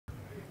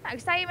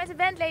Nou, ik sta hier met de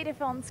bandleden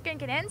van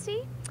Skunk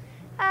Anansie.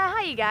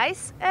 Hi you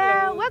guys.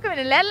 Welcome in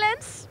the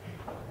Netherlands.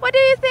 What do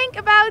you think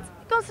about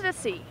constant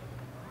sea?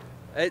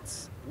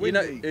 It's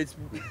Windy.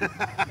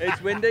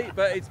 it's windy,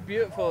 but it's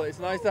beautiful. It's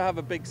nice to have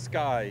a big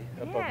sky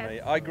above Yes. me.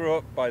 I grew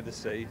up by the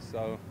sea,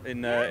 so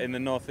in the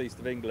northeast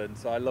of England,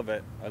 so I love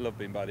it. I love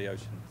being by the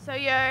ocean. So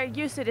you're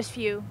used to this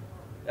view?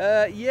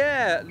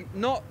 Yeah,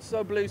 not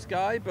so blue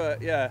sky,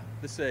 but yeah,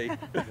 the sea.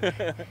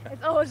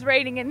 It's always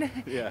raining in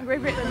Yeah.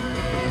 Great Britain.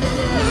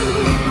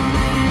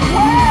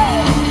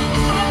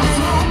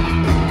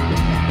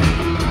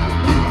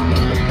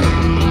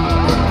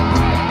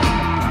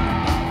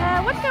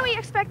 What can we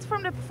expect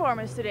from the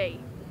performance today?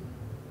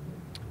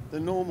 The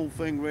normal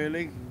thing,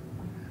 really.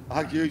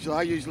 I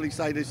usually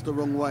say this the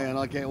wrong way, and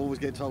I always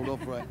get told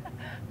off for it.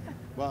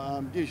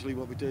 But usually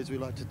what we do is we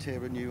like to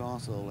tear a new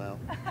arsehole out.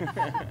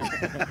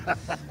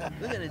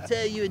 We're going to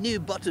tear you a new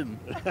bottom.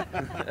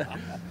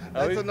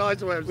 That's a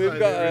nice way of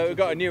saying it. We've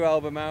got a new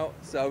album out,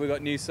 so we've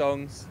got new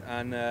songs,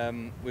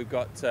 and we've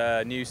got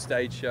a new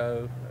stage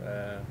show,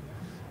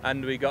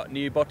 and we got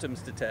new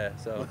bottoms to tear.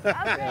 So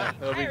Okay,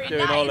 we'll be very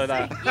doing all of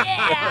nice. that.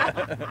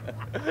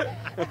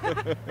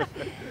 Yeah!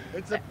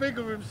 It's a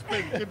figure of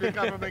speech if you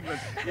come from England.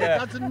 Yeah.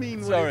 It doesn't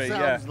mean what Sorry, it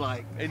sounds yeah.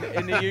 like. In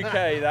the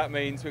UK, that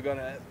means we're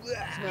gonna.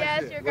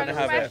 Yes, you're gonna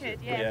have smash it. it.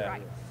 Yes, Yeah.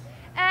 right.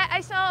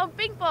 I saw on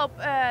Pink Pop,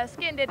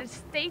 Skin did a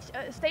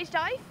stage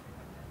dive.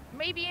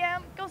 Maybe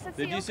Constant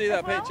Did Sea you see that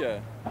as well?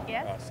 picture?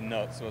 Yes. Oh, it's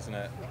nuts, wasn't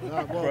it?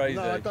 Well, Crazy.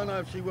 no, I don't know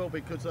if she will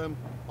because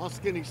our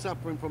Skinny's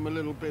suffering from a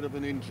little bit of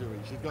an injury.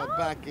 She's got a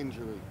back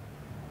injury.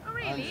 Oh,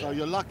 And really? so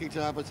you're lucky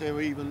to have us here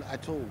even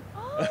at all.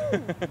 Oh,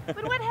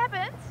 but what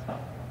happened?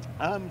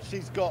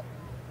 She's got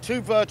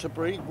two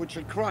vertebrae which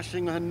are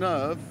crushing her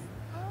nerve,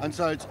 and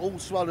so it's all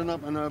swollen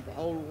up, and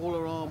all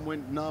her arm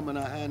went numb and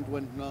her hand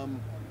went numb,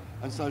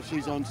 and so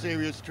she's on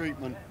serious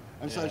treatment.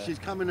 And so Yeah. she's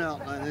coming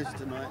out like this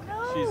tonight.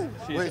 No.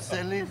 We're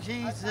selling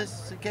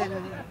Jesus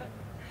again.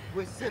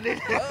 We're selling.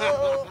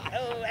 Oh,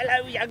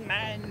 hello, young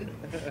man.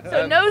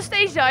 So no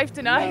stage dive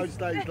tonight. No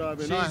stage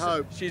diving. I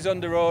hope. She's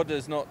under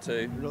orders not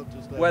to. Not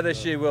to stage Whether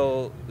dive. she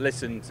will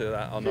listen to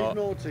that or She's not,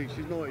 naughty.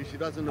 She's naughty. She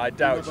doesn't. I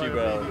doubt she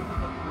will.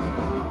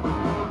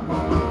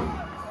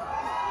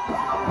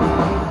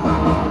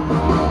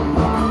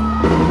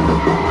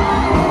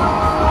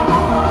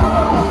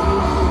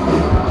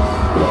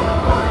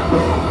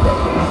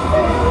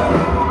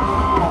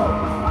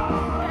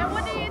 And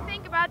what do you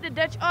think about the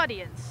Dutch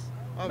audience?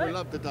 I would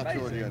love the Dutch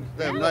Amazing. audience.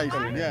 They're Yeah,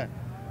 amazing, right. yeah.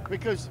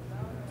 Because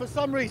for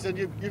some reason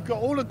you've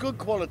got all the good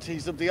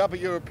qualities of the other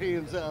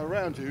Europeans that are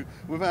around you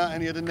without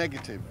any of the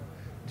negative.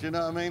 Do you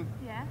know what I mean?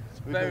 Yeah.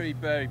 very,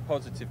 very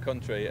positive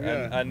country,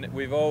 Yeah. and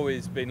we've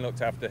always been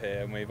looked after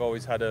here, and we've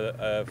always had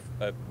a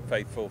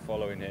faithful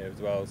following here as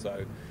well.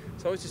 So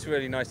it's always just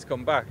really nice to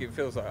come back. It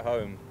feels like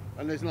home.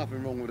 And there's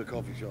nothing wrong with a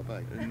coffee shop,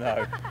 eh?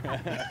 No.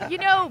 You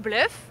know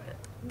Bluff.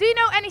 Do you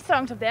know any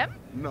songs of them?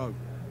 No.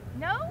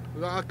 No?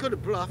 Well, I could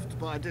have bluffed,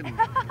 but I didn't.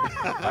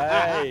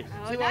 Hey.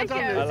 Oh, See what I've thank done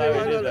you. there? I See love what you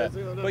I've did done that.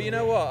 there? But you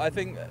know what? I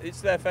think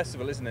it's their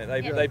festival, isn't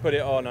it? Yeah. They put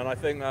it on, and I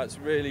think that's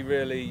really,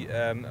 really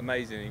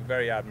amazing.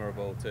 Very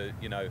admirable to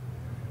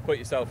put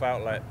yourself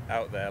out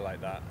there like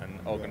that and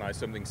organise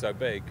something so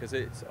big, because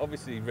it's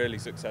obviously really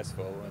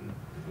successful. And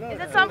No, Is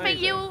it it's something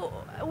amazing. you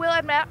will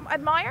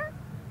admire?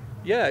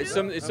 yeah, it's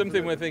something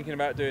Absolutely. we're thinking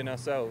about doing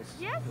ourselves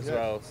Yes? as Yes.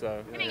 well.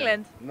 So In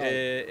England? No.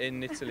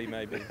 in Italy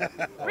maybe.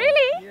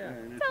 Really? Yeah.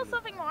 Tell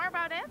something more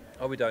about it.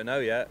 Oh, we don't know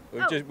yet.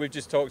 We've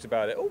just talked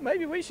about it. Oh,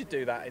 maybe we should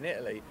do that in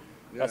Italy.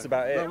 That's Yeah.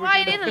 about it. No, Why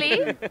in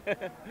Italy?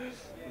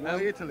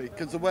 Why Italy?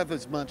 Because the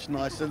weather's much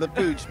nicer, the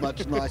food's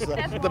much nicer,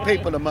 That's the why.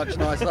 people are much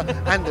nicer,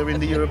 and they're in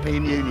the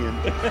European Union.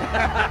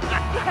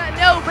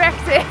 No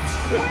Brexit.